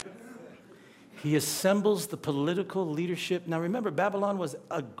He assembles the political leadership. Now remember, Babylon was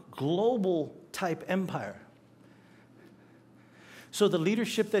a global type empire. So the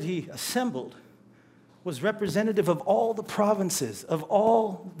leadership that he assembled was representative of all the provinces, of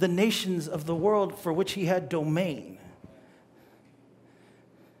all the nations of the world for which he had domain.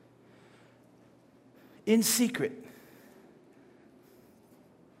 In secret.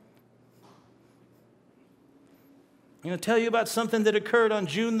 I'm going to tell you about something that occurred on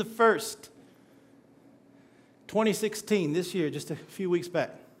June the 1st, 2016, this year, just a few weeks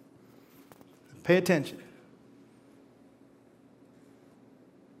back. Pay attention.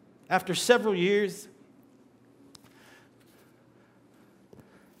 After several years,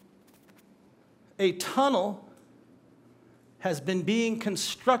 a tunnel has been being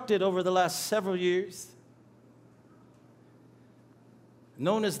constructed over the last several years,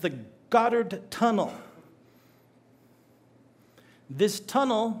 known as the Goddard Tunnel. This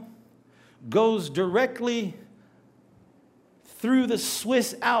tunnel goes directly through the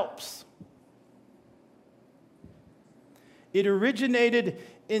Swiss Alps. It originated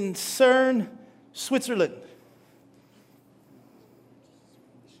in Cern, Switzerland.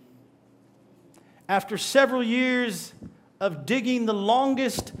 After several years of digging the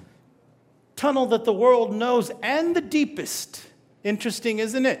longest tunnel that the world knows and the deepest, interesting,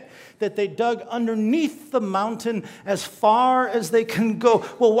 isn't it? That they dug underneath the mountain as far as they can go.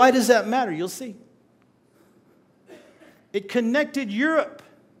 Well, why does that matter? You'll see. It connected Europe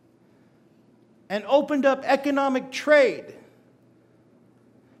and opened up economic trade.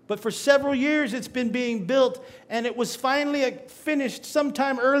 But for several years it's been being built, and it was finally finished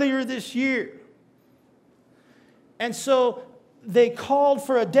sometime earlier this year. And so they called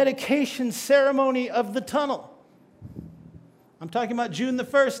for a dedication ceremony of the tunnel. I'm talking about June the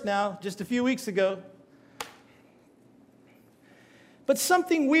 1st now, just a few weeks ago. But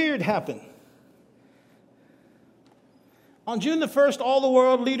something weird happened. On June the 1st, all the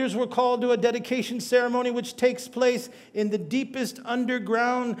world leaders were called to a dedication ceremony which takes place in the deepest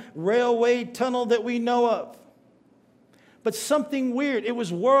underground railway tunnel that we know of. But something weird, it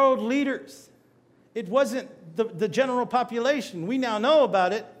was world leaders. It wasn't the general population. We now know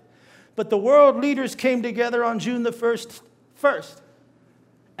about it. But the world leaders came together on June the 1st,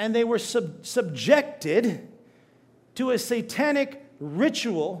 and they were subjected to a satanic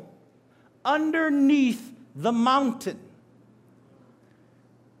ritual underneath the mountain.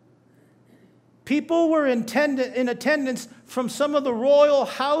 People were in attendance from some of the royal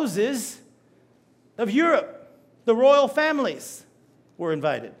houses of Europe. The royal families were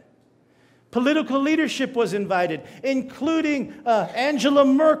invited. Political leadership was invited, including Angela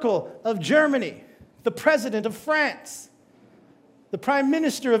Merkel of Germany, the president of France, the prime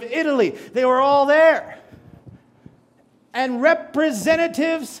minister of Italy. They were all there. And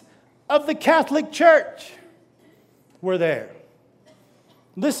representatives of the Catholic Church were there.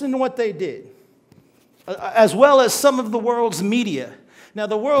 Listen to what they did. As well as some of the world's media. Now,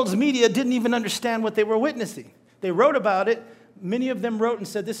 the world's media didn't even understand what they were witnessing. They wrote about it. Many of them wrote and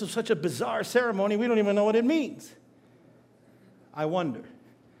said, this is such a bizarre ceremony, we don't even know what it means. I wonder.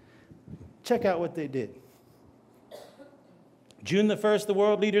 Check out what they did. June the 1st, the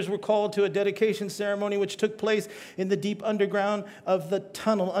world leaders were called to a dedication ceremony which took place in the deep underground of the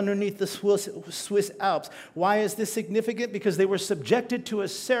tunnel underneath the Swiss Alps. Why is this significant? Because they were subjected to a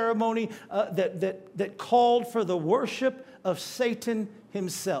ceremony that called for the worship of Satan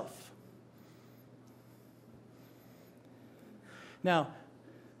himself. Now,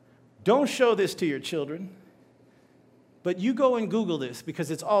 don't show this to your children, but you go and Google this because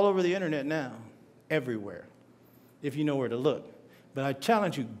it's all over the internet now, everywhere, if you know where to look. But I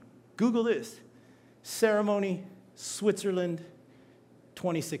challenge you, Google this, Ceremony Switzerland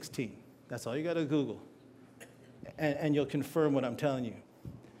 2016. That's all you got to Google, and you'll confirm what I'm telling you.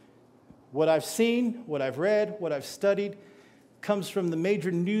 What I've seen, what I've read, what I've studied comes from the major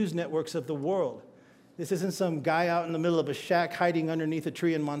news networks of the world. This isn't some guy out in the middle of a shack hiding underneath a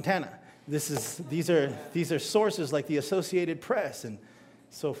tree in Montana. These are sources like the Associated Press and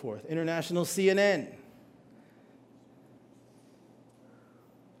so forth, international CNN.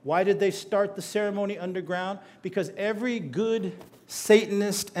 Why did they start the ceremony underground? Because every good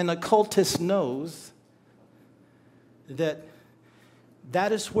Satanist and occultist knows that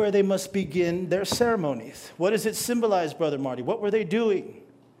is where they must begin their ceremonies. What does it symbolize, Brother Marty? What were they doing?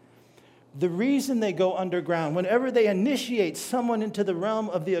 The reason they go underground, whenever they initiate someone into the realm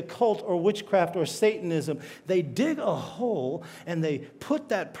of the occult or witchcraft or Satanism, they dig a hole and they put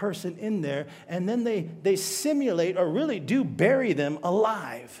that person in there, and then they simulate or really do bury them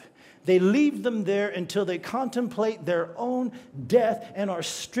alive. They leave them there until they contemplate their own death and are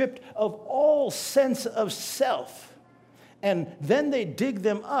stripped of all sense of self. And then they dig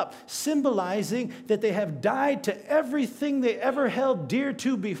them up, symbolizing that they have died to everything they ever held dear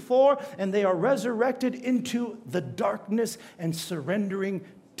to before, and they are resurrected into the darkness and surrendering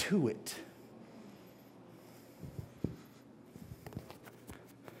to it.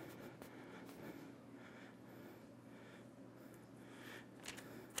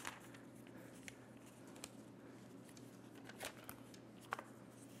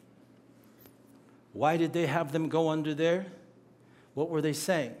 Why did they have them go under there? What were they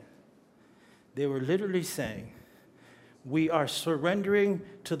saying? They were literally saying, we are surrendering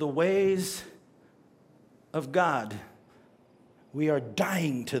to the ways of God. We are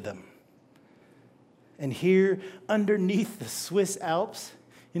dying to them. And here, underneath the Swiss Alps,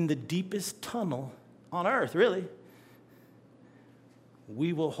 in the deepest tunnel on earth, really,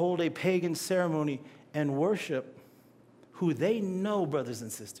 we will hold a pagan ceremony and worship who they know, brothers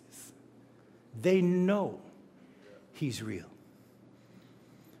and sisters. They know he's real.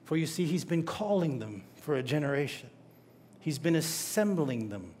 For you see, he's been calling them for a generation. He's been assembling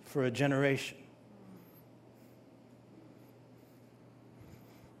them for a generation.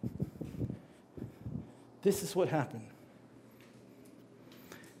 This is what happened.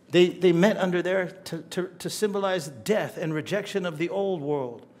 They met under there to symbolize death and rejection of the old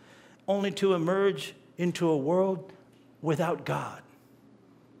world, only to emerge into a world without God.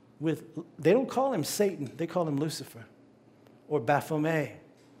 They don't call him Satan, they call him Lucifer or Baphomet.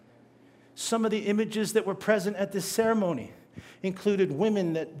 Some of the images that were present at this ceremony included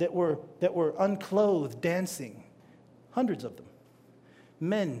women that were unclothed dancing, hundreds of them.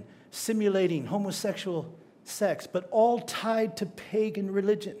 Men simulating homosexual sex, but all tied to pagan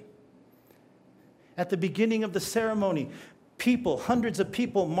religion. At the beginning of the ceremony, hundreds of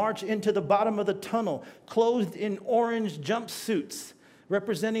people march into the bottom of the tunnel, clothed in orange jumpsuits,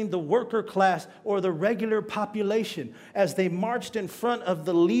 representing the worker class or the regular population, as they marched in front of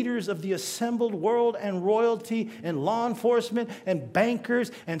the leaders of the assembled world and royalty and law enforcement and bankers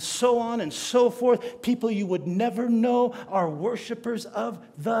and so on and so forth. People you would never know are worshipers of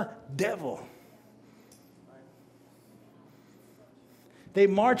the devil. They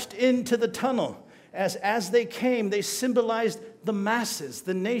marched into the tunnel. As they came, they symbolized the masses,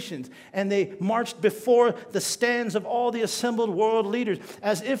 the nations, and they marched before the stands of all the assembled world leaders,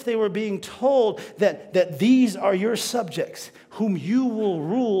 as if they were being told that these are your subjects, whom you will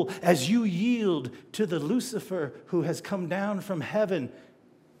rule as you yield to the Lucifer who has come down from heaven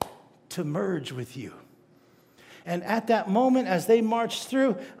to merge with you. And at that moment, as they marched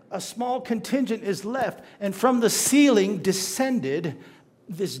through, a small contingent is left, and from the ceiling descended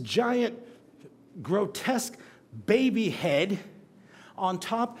this giant, grotesque baby head on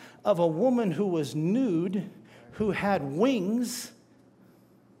top of a woman who was nude, who had wings,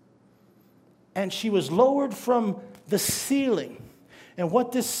 and she was lowered from the ceiling. And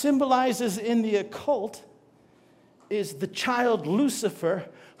what this symbolizes in the occult is the child Lucifer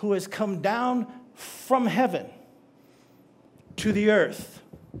who has come down from heaven to the earth.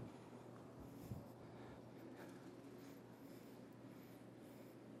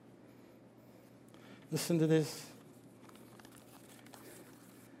 Listen to this.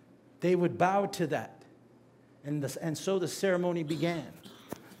 They would bow to that. And so the ceremony began.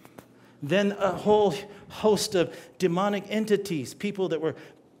 Then a whole host of demonic entities, people that were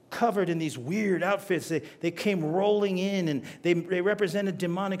covered in these weird outfits, they came rolling in, and they represented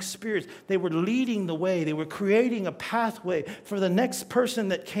demonic spirits. They were leading the way. They were creating a pathway for the next person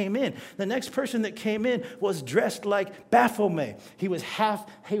that came in. The next person that came in was dressed like Baphomet. He was half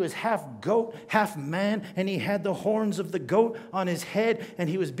goat, half man, and he had the horns of the goat on his head, and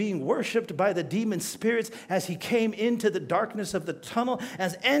he was being worshipped by the demon spirits as he came into the darkness of the tunnel.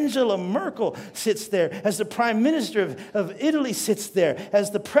 As Angela Merkel sits there, as the Prime Minister of Italy sits there,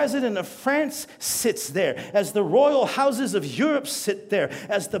 as the President of France sits there, as the royal houses of Europe sit there,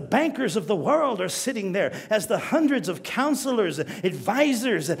 as the bankers of the world are sitting there, as the hundreds of counselors,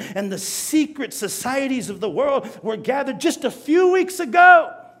 advisors, and the secret societies of the world were gathered just a few weeks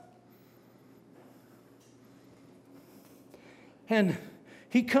ago. And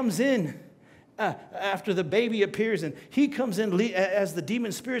he comes in after the baby appears, and he comes in as the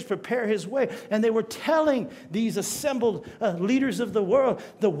demon spirits prepare his way. And they were telling these assembled leaders of the world,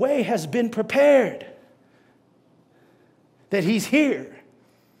 the way has been prepared, that he's here.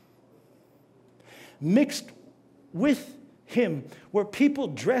 Mixed with him were people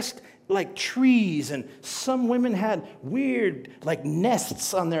dressed like trees, and some women had weird like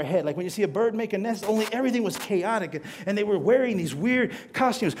nests on their head. Like when you see a bird make a nest, only everything was chaotic, and they were wearing these weird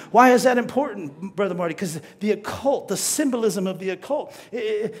costumes. Why is that important, Brother Marty? Because the occult, the symbolism of the occult,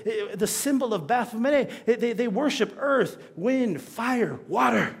 the symbol of Baphomet, they worship earth, wind, fire,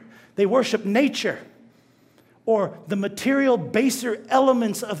 water. They worship nature, or the material, baser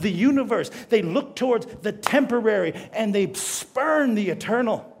elements of the universe. They look towards the temporary, and they spurn the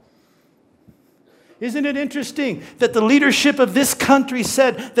eternal. Isn't it interesting that the leadership of this country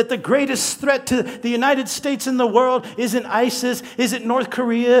said that the greatest threat to the United States and the world isn't ISIS, isn't North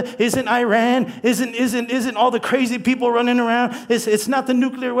Korea, isn't Iran, isn't all the crazy people running around, it's not the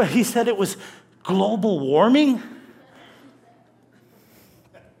nuclear weapon. He said it was global warming.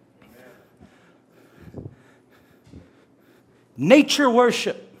 Nature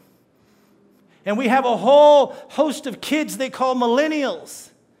worship. And we have a whole host of kids they call millennials,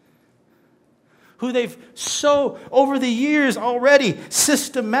 who they've so, over the years already,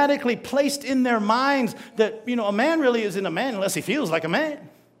 systematically placed in their minds that, a man really isn't a man unless he feels like a man.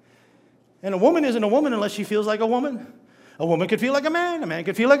 And a woman isn't a woman unless she feels like a woman. A woman could feel like a man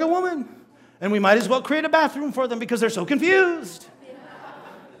could feel like a woman. And we might as well create a bathroom for them because they're so confused.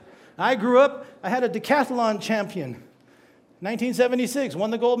 I grew up, I had a decathlon champion. 1976, won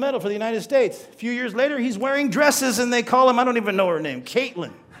the gold medal for the United States. A few years later, he's wearing dresses, and they call him, I don't even know her name,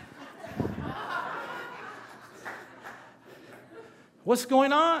 Caitlin. What's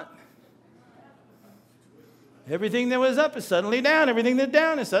going on? Everything that was up is suddenly down. Everything that's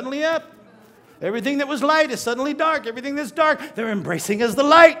down is suddenly up. Everything that was light is suddenly dark. Everything that's dark, they're embracing as the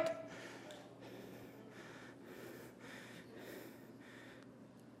light.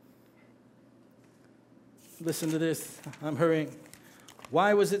 Listen to this. I'm hurrying.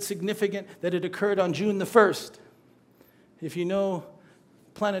 Why was it significant that it occurred on June the 1st? If you know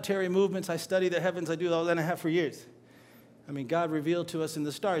planetary movements, I study the heavens. I do all that and I have for years. God revealed to us in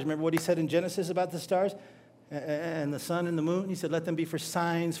the stars. Remember what he said in Genesis about the stars and the sun and the moon? He said, let them be for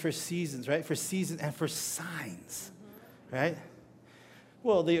signs, for seasons, right? For seasons and for signs, right?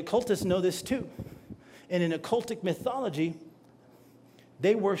 Well, the occultists know this too. And in occultic mythology,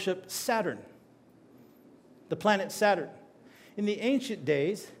 they worship Saturn, the planet Saturn. In the ancient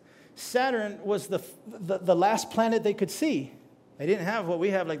days, Saturn was the last planet they could see. They didn't have what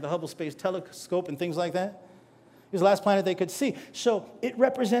we have, like the Hubble Space Telescope and things like that. It was the last planet they could see. So it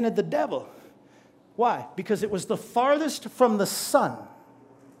represented the devil. Why? Because it was the farthest from the sun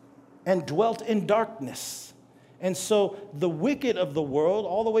and dwelt in darkness. And so the wicked of the world,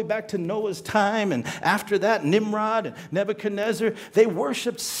 all the way back to Noah's time, and after that, Nimrod and Nebuchadnezzar, they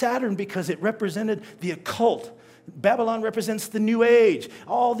worshiped Saturn because it represented the occult. Babylon represents the New Age,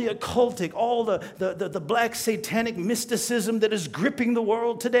 all the occultic, all the black satanic mysticism that is gripping the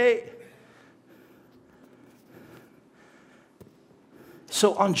world today.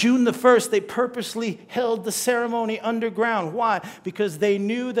 So on June the 1st, they purposely held the ceremony underground. Why? Because they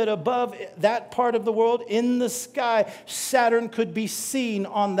knew that above that part of the world, in the sky, Saturn could be seen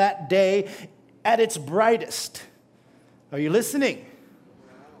on that day at its brightest. Are you listening?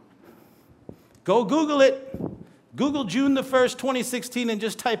 Go Google it. Google June the 1st, 2016, and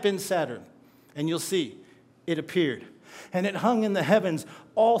just type in Saturn, and you'll see it appeared. And it hung in the heavens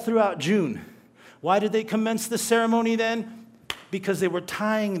all throughout June. Why did they commence the ceremony then? Because they were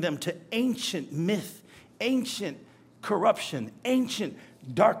tying them to ancient myth, ancient corruption, ancient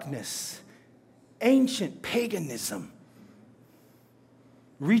darkness, ancient paganism,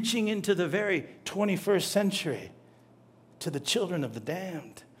 reaching into the very 21st century to the children of the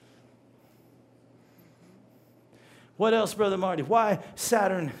damned. What else, Brother Marty? Why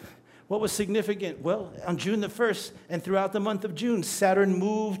Saturn? What was significant? Well, on June the 1st and throughout the month of June, Saturn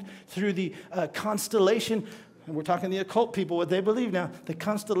moved through the constellation. And we're talking the occult people, what they believe now, the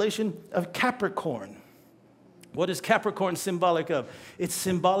constellation of Capricorn. What is Capricorn symbolic of? It's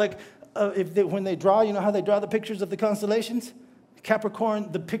symbolic of, when they draw, you know how they draw the pictures of the constellations?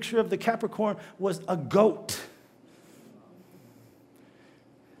 Capricorn, the picture of the Capricorn was a goat.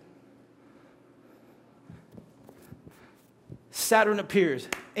 Saturn appears.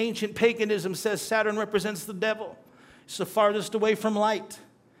 Ancient paganism says Saturn represents the devil. It's the farthest away from light.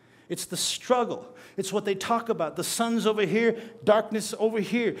 It's the struggle. It's what they talk about. The sun's over here, darkness over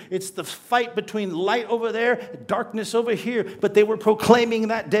here. It's the fight between light over there, darkness over here. But they were proclaiming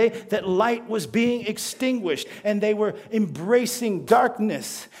that day that light was being extinguished, and they were embracing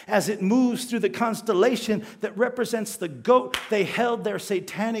darkness as it moves through the constellation that represents the goat. They held their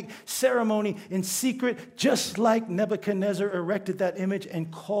satanic ceremony in secret, just like Nebuchadnezzar erected that image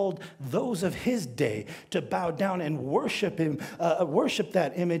and called those of his day to bow down and worship him, worship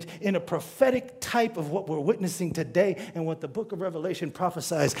that image in a prophetic type of what we're witnessing today and what the book of Revelation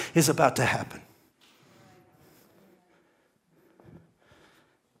prophesies is about to happen.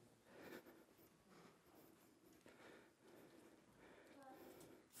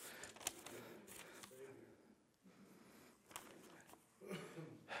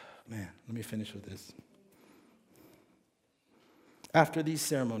 Man, let me finish with this. After these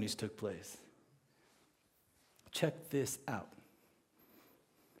ceremonies took place, check this out.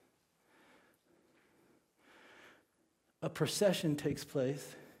 A procession takes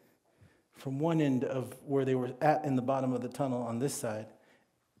place from one end of where they were at in the bottom of the tunnel on this side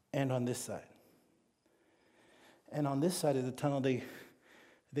and on this side. And on this side of the tunnel,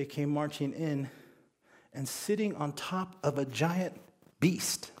 they came marching in, and sitting on top of a giant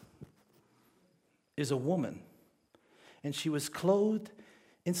beast is a woman. And she was clothed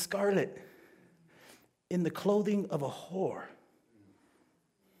in scarlet, in the clothing of a whore.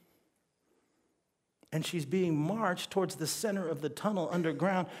 And she's being marched towards the center of the tunnel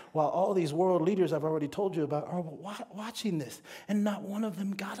underground while all these world leaders I've already told you about are watching this. And not one of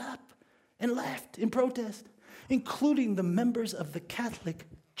them got up and left in protest, including the members of the Catholic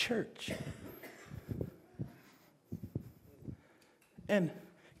Church. And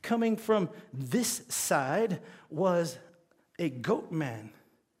coming from this side was a goat man,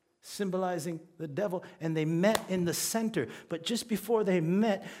 symbolizing the devil, and they met in the center. But just before they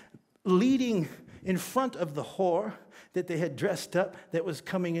met, leading in front of the whore that they had dressed up that was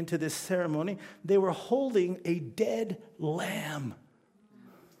coming into this ceremony, they were holding a dead lamb.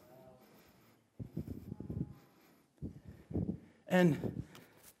 And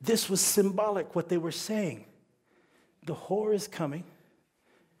this was symbolic, what they were saying. The whore is coming.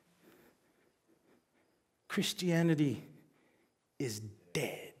 Christianity is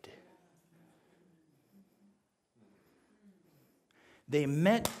dead. They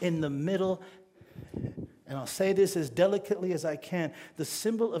met in the middle, and I'll say this as delicately as I can. The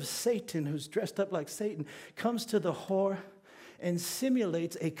symbol of Satan, who's dressed up like Satan, comes to the whore and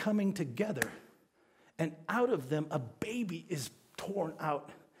simulates a coming together. And out of them, a baby is torn out,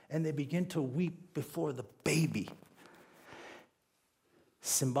 and they begin to weep before the baby.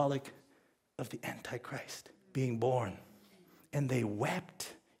 Symbolic of the Antichrist being born. And they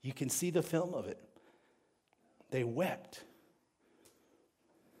wept. You can see the film of it. They wept.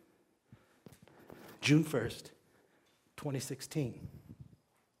 June 1st, 2016.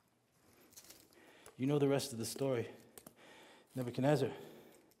 You know the rest of the story. Nebuchadnezzar.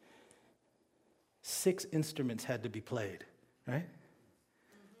 6 instruments had to be played, right?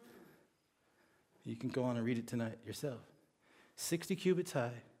 You can go on and read it tonight yourself. 60 cubits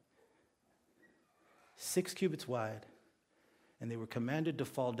high, 6 cubits wide, and they were commanded to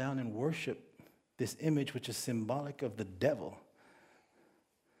fall down and worship this image, which is symbolic of the devil,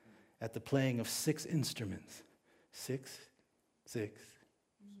 at the playing of 6 instruments. 6, 6,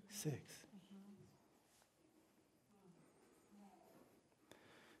 6.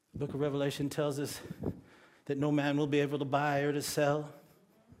 The book of Revelation tells us that no man will be able to buy or to sell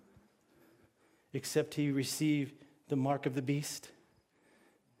except he receive the mark of the beast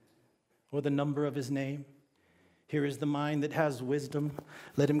or the number of his name. Here is the mind that has wisdom.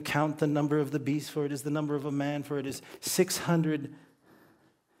 Let him count the number of the beast, for it is the number of a man, for it is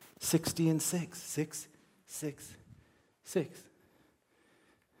 660 and 6. 6, 6, 6.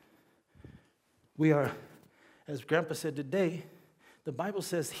 We are, as Grandpa said today, the Bible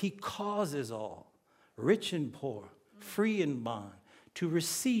says he causes all, rich and poor, free and bond, to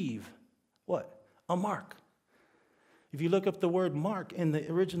receive what? A mark. If you look up the word mark in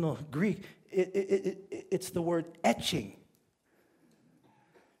the original Greek, it's the word etching,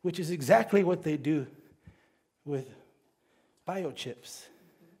 which is exactly what they do with biochips,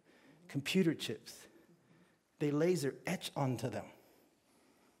 computer chips. They laser etch onto them.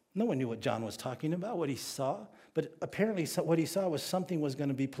 No one knew what John was talking about, what he saw, but apparently what he saw was something was going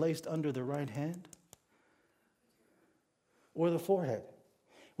to be placed under the right hand or the forehead.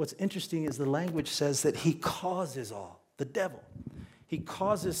 What's interesting is the language says that he causes all, the devil. He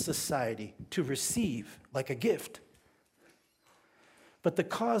causes society to receive like a gift. But the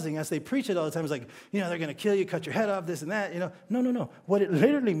causing, as they preach it all the time, is like, they're going to kill you, cut your head off, this and that, No. What it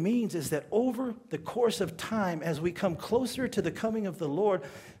literally means is that over the course of time, as we come closer to the coming of the Lord,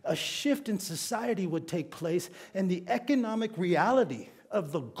 a shift in society would take place, and the economic reality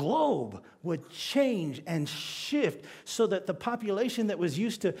of the globe would change and shift so that the population that was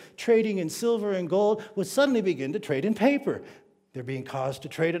used to trading in silver and gold would suddenly begin to trade in paper. They're being caused to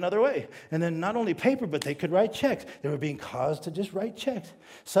trade another way. And then not only paper, but they could write checks. They were being caused to just write checks.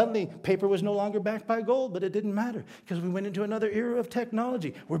 Suddenly, paper was no longer backed by gold, but it didn't matter because we went into another era of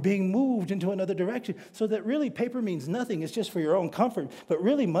technology. We're being moved into another direction so that really paper means nothing. It's just for your own comfort. But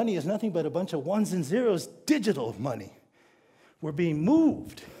really, money is nothing but a bunch of ones and zeros, digital money. We're being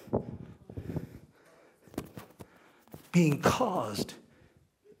moved, being caused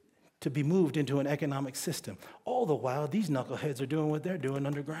to be moved into an economic system. All the while, these knuckleheads are doing what they're doing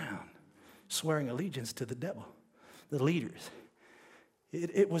underground, swearing allegiance to the devil, the leaders.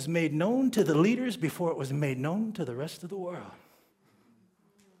 It was made known to the leaders before it was made known to the rest of the world.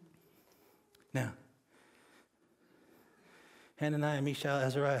 Now, Hananiah, Mishael,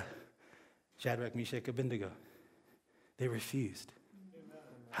 Azariah, Shadrach, Meshach, Abednego, they refused. Amen.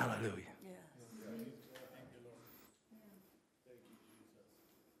 Hallelujah.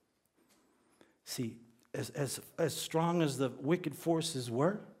 See, as strong as the wicked forces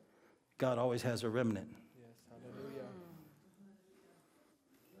were, God always has a remnant. Yes, hallelujah.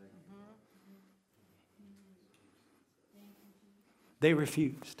 They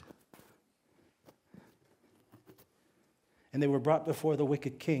refused. And they were brought before the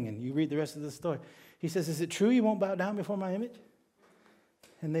wicked king. And you read the rest of the story. He says, "Is it true you won't bow down before my image?"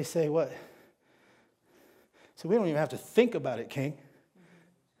 And they say, "What?" So we don't even have to think about it, king.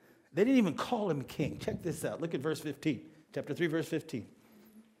 They didn't even call him king. Check this out. Look at verse 15. Chapter 3, verse 15.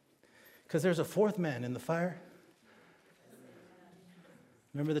 Because there's a fourth man in the fire.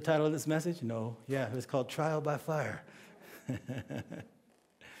 Remember the title of this message? No. Yeah, it was called Trial by Fire.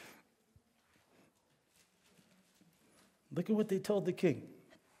 Look at what they told the king.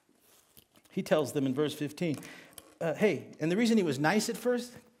 He tells them in verse 15, hey, and the reason he was nice at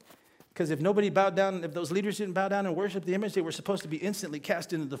first, because if nobody bowed down, if those leaders didn't bow down and worship the image, they were supposed to be instantly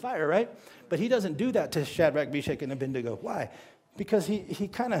cast into the fire, right? But he doesn't do that to Shadrach, Meshach, and Abednego. Why? Because he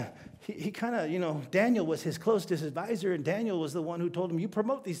kind of, Daniel was his closest advisor, and Daniel was the one who told him, you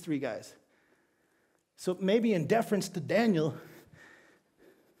promote these three guys. So maybe in deference to Daniel,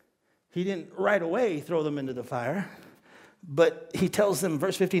 he didn't right away throw them into the fire. But he tells them,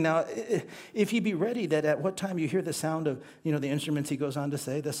 verse 15, now, if ye be ready, that at what time you hear the sound of, the instruments, he goes on to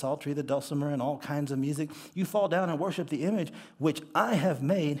say, the psaltery, the dulcimer, and all kinds of music, you fall down and worship the image which I have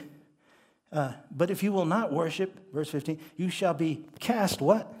made. But if you will not worship, verse 15, you shall be cast,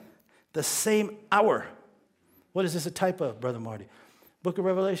 what? The same hour. What is this a type of, Brother Marty? Book of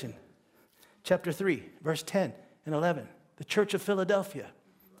Revelation, chapter 3, verse 10 and 11. The church of Philadelphia,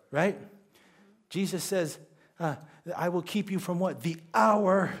 right? Jesus says, I will keep you from what? The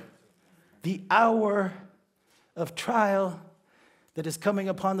hour of trial that is coming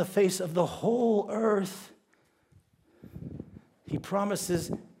upon the face of the whole earth. He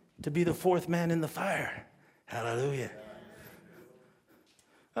promises to be the fourth man in the fire. Hallelujah.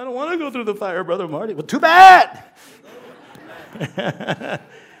 I don't want to go through the fire, Brother Marty. Well, too bad.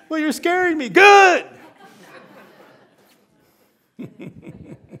 Well, you're scaring me. Good.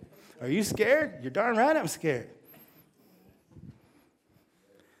 Are you scared? You're darn right I'm scared.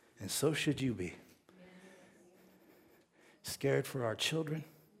 And so should you be. Scared for our children.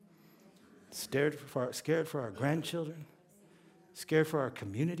 Scared for our grandchildren. Scared for our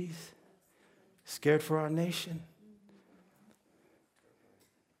communities. Scared for our nation.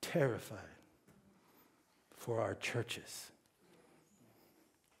 Terrified for our churches.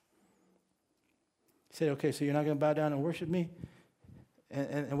 He said, okay, so you're not going to bow down and worship me?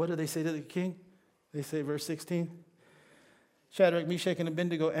 And what do they say to the king? They say, verse 16, Shadrach, Meshach, and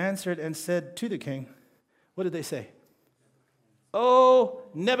Abednego answered and said to the king, what did they say? Oh,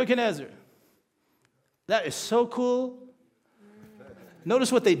 Nebuchadnezzar. That is so cool.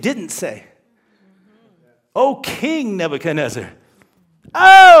 Notice what they didn't say. Oh, King Nebuchadnezzar.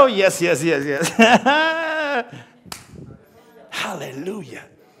 Oh, yes. Hallelujah.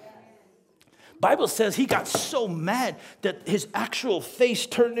 Bible says he got so mad that his actual face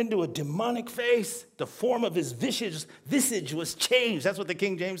turned into a demonic face. The form of his visage was changed. That's what the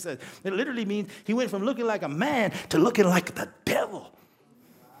King James says. It literally means he went from looking like a man to looking like the devil.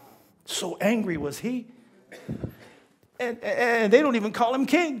 So angry was he. And they don't even call him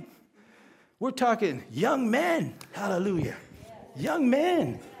king. We're talking young men. Hallelujah. Young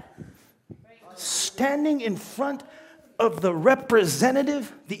men standing in front of the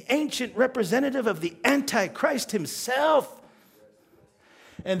representative, the ancient representative of the Antichrist himself.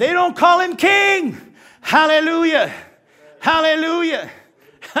 And they don't call him king. Hallelujah. Hallelujah.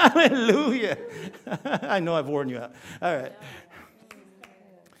 Hallelujah. I know I've worn you out. All right.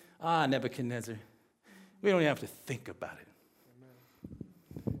 Nebuchadnezzar. We don't even have to think about it.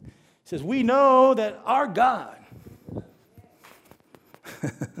 He says, we know that our God,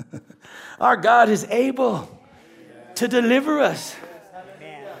 our God is able to deliver us.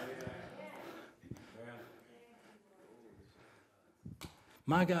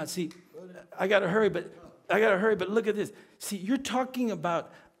 My God, see, I got to hurry, but look at this. See, you're talking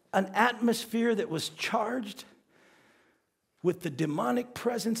about an atmosphere that was charged with the demonic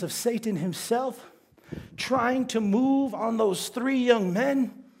presence of Satan himself, trying to move on those three young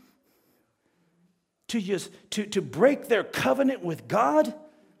men to break their covenant with God.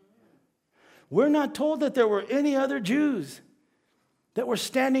 We're not told that there were any other Jews that were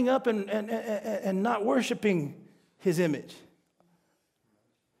standing up and not worshiping his image.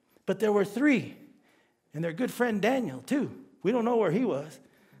 But there were three, and their good friend Daniel, too. We don't know where he was.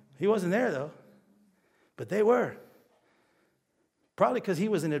 He wasn't there, though. But they were. Probably because he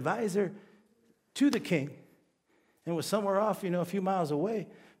was an advisor to the king and was somewhere off, a few miles away.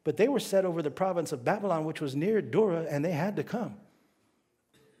 But they were set over the province of Babylon, which was near Dura, and they had to come.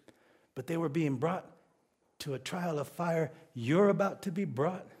 But they were being brought to a trial of fire. You're about to be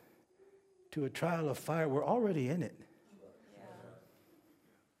brought to a trial of fire. We're already in it.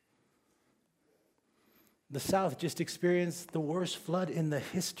 The South just experienced the worst flood in the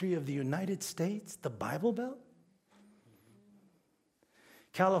history of the United States, the Bible Belt.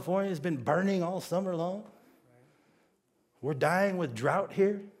 California has been burning all summer long. We're dying with drought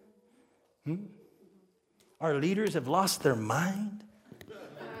here. Our leaders have lost their mind.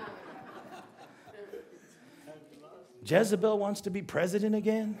 Jezebel wants to be president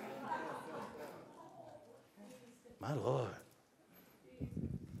again. My Lord.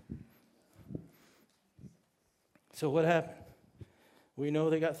 So what happened? We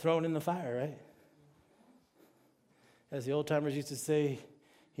know they got thrown in the fire, right? As the old timers used to say,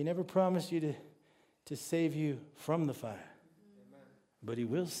 he never promised you to save you from the fire, but he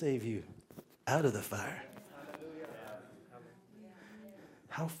will save you out of the fire.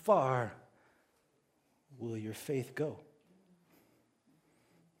 How far will your faith go?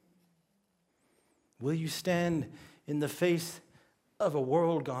 Will you stand in the face of a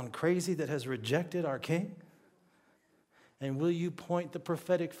world gone crazy that has rejected our King? And will you point the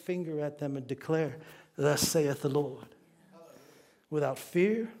prophetic finger at them and declare, thus saith the Lord, without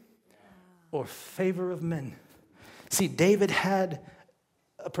fear or favor of men? See, David had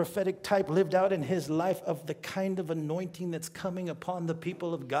a prophetic type lived out in his life of the kind of anointing that's coming upon the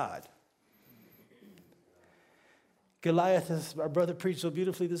people of God. Goliath, as our brother preached so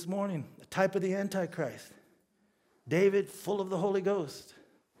beautifully this morning, a type of the Antichrist. David, full of the Holy Ghost.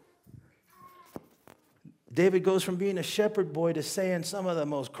 David goes from being a shepherd boy to saying some of the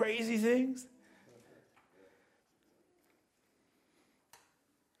most crazy things.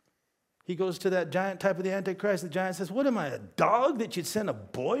 He goes to that giant type of the Antichrist. The giant says, what am I, a dog that you'd send a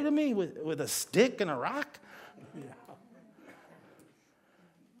boy to me with a stick and a rock? Yeah.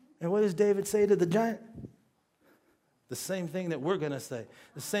 And what does David say to the giant? The same thing that we're going to say.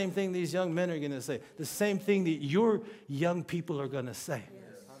 The same thing these young men are going to say. The same thing that your young people are going to say. Yes.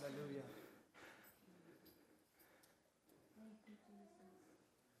 Hallelujah.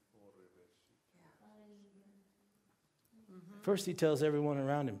 First, he tells everyone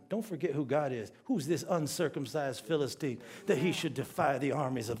around him, don't forget who God is. Who's this uncircumcised Philistine that he should defy the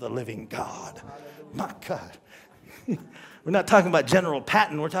armies of the living God? My God. We're not talking about General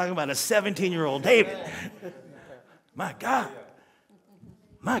Patton. We're talking about a 17-year-old David. My God.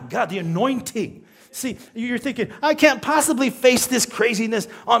 My God, the anointing. See, you're thinking, I can't possibly face this craziness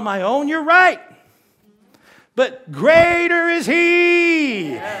on my own. You're right. But greater is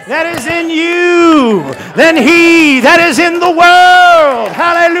he that is in you than he that is in the world.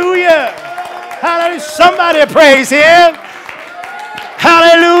 Hallelujah. Hallelujah. Somebody praise him.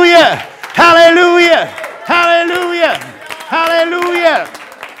 Hallelujah. Hallelujah. Hallelujah. Hallelujah.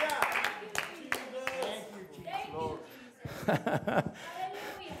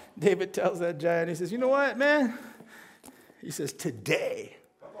 David tells that giant, he says, you know what, man? He says, today.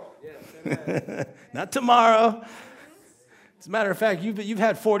 Not tomorrow. As a matter of fact, you've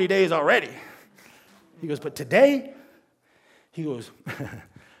had 40 days already. He goes, but today, he goes,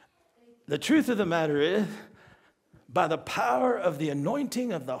 the truth of the matter is, by the power of the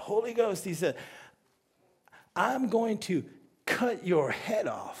anointing of the Holy Ghost, he said, I'm going to cut your head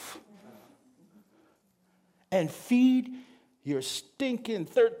off and feed your stinking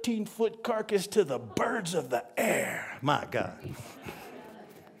 13-foot carcass to the birds of the air. My God.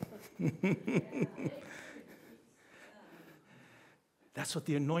 That's what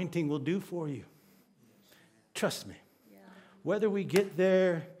the anointing will do for you. Trust me. Whether we get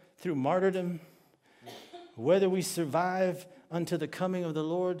there through martyrdom, whether we survive unto the coming of the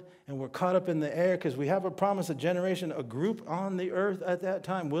Lord and we're caught up in the air, because we have a promise, a generation, a group on the earth at that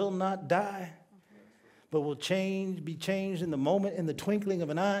time will not die, but will be changed in the moment, in the twinkling of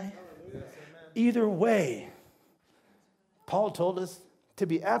an eye. Either way, Paul told us to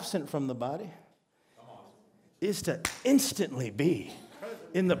be absent from the body is to instantly be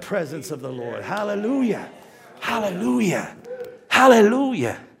in the presence of the Lord. Hallelujah. Hallelujah.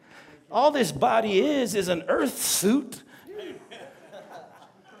 Hallelujah. All this body is an earth suit.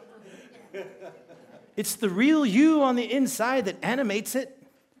 It's the real you on the inside that animates it.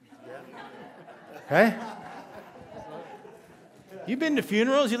 Right? You've been to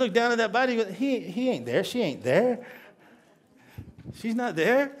funerals, you look down at that body, you go, he ain't there, she ain't there. She's not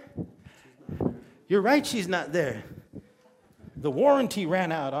there. You're right, she's not there. The warranty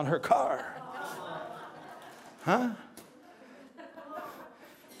ran out on her car. Huh?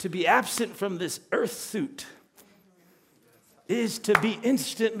 To be absent from this earth suit is to be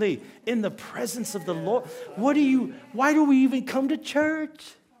instantly in the presence of the Lord. Why do we even come to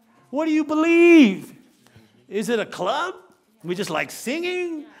church? What do you believe? Is it a club? We just like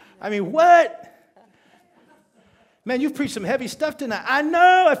singing? I mean, what? Man, you've preached some heavy stuff tonight. I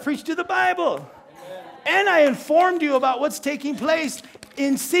know, I've preached you the Bible. And I informed you about what's taking place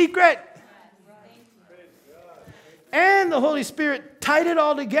in secret. And the Holy Spirit tied it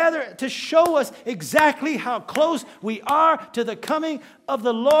all together to show us exactly how close we are to the coming of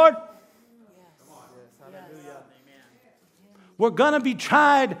the Lord. We're going to be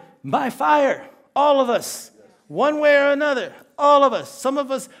tried by fire, all of us, one way or another, all of us. Some of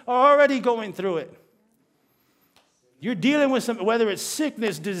us are already going through it. You're dealing with whether it's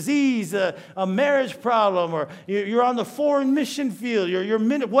sickness, disease, a marriage problem, or you're on the foreign mission field,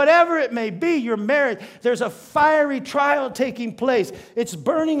 whatever it may be, you're married. There's a fiery trial taking place. It's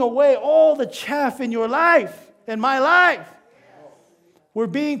burning away all the chaff in your life and my life. We're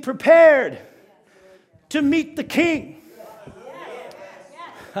being prepared to meet the King.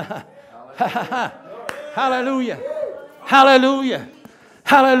 Hallelujah. Hallelujah.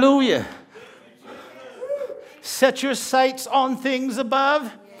 Hallelujah. Set your sights on things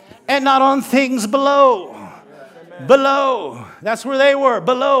above and not on things below. Below. That's where they were.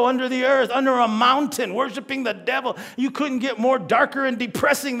 Below, under the earth, under a mountain, worshiping the devil. You couldn't get more darker and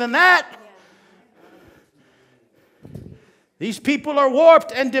depressing than that. These people are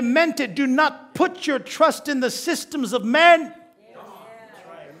warped and demented. Do not put your trust in the systems of men.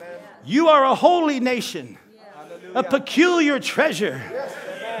 You are a holy nation, a peculiar treasure.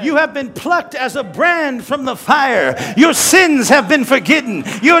 You have been plucked as a brand from the fire. Your sins have been forgiven.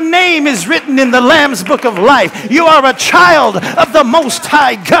 Your name is written in the Lamb's book of life. You are a child of the Most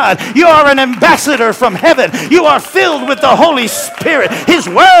High God. You are an ambassador from heaven. You are filled with the Holy Spirit. His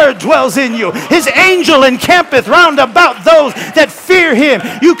word dwells in you. His angel encampeth round about those that fear him.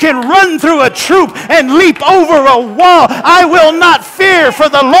 You can run through a troop and leap over a wall. I will not fear, for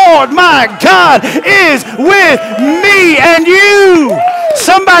the Lord my God is with me and you.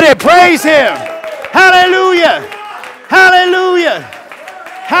 Somebody praise him. Hallelujah. Hallelujah.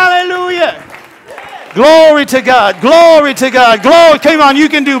 Hallelujah. Glory to God. Glory to God. Glory. Come on, you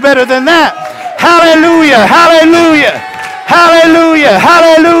can do better than that. Hallelujah. Hallelujah. Hallelujah.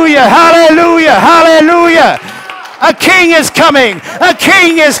 Hallelujah. Hallelujah. Hallelujah. A king is coming. A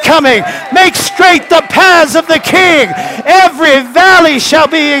king is coming. Make straight the paths of the king. Every valley shall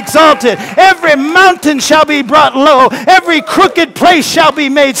be exalted. Every mountain shall be brought low. Every crooked place shall be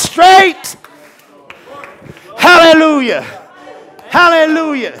made straight. Hallelujah.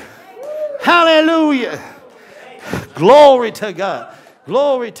 Hallelujah. Hallelujah. Glory to God.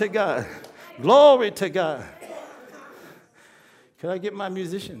 Glory to God. Glory to God. Can I get my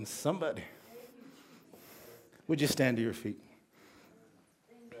musicians? Somebody. Would you stand to your feet?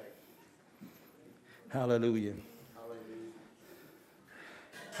 Hallelujah.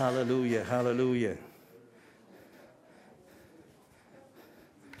 Hallelujah. Hallelujah.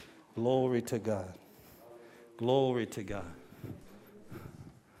 Glory to God. Glory to God.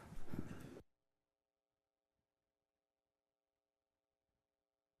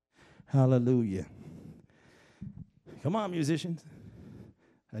 Hallelujah. Come on, musicians.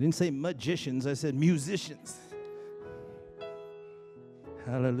 I didn't say magicians, I said musicians.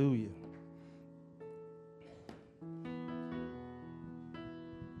 Hallelujah.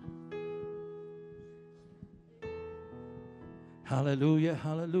 Hallelujah,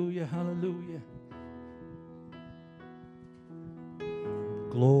 hallelujah, hallelujah.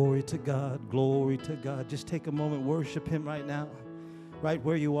 Glory to God, glory to God. Just take a moment, worship him right now, right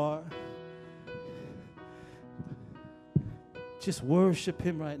where you are. Just worship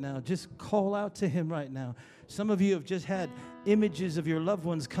him right now. Just call out to him right now. Some of you have just had images of your loved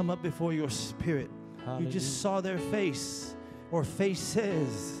ones come up before your spirit. Hallelujah. You just saw their face or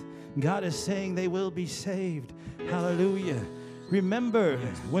faces. God is saying they will be saved. Hallelujah. Remember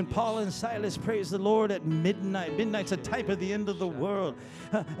when Paul and Silas praised the Lord at midnight. Midnight's a type of the end of the world.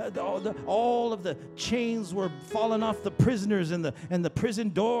 All of the chains were falling off the prisoners, and the prison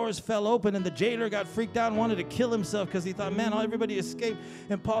doors fell open, and the jailer got freaked out and wanted to kill himself because he thought, man, everybody escaped.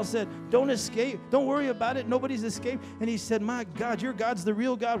 And Paul said, don't escape. Don't worry about it. Nobody's escaped. And he said, my God, your God's the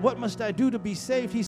real God. What must I do to be saved? He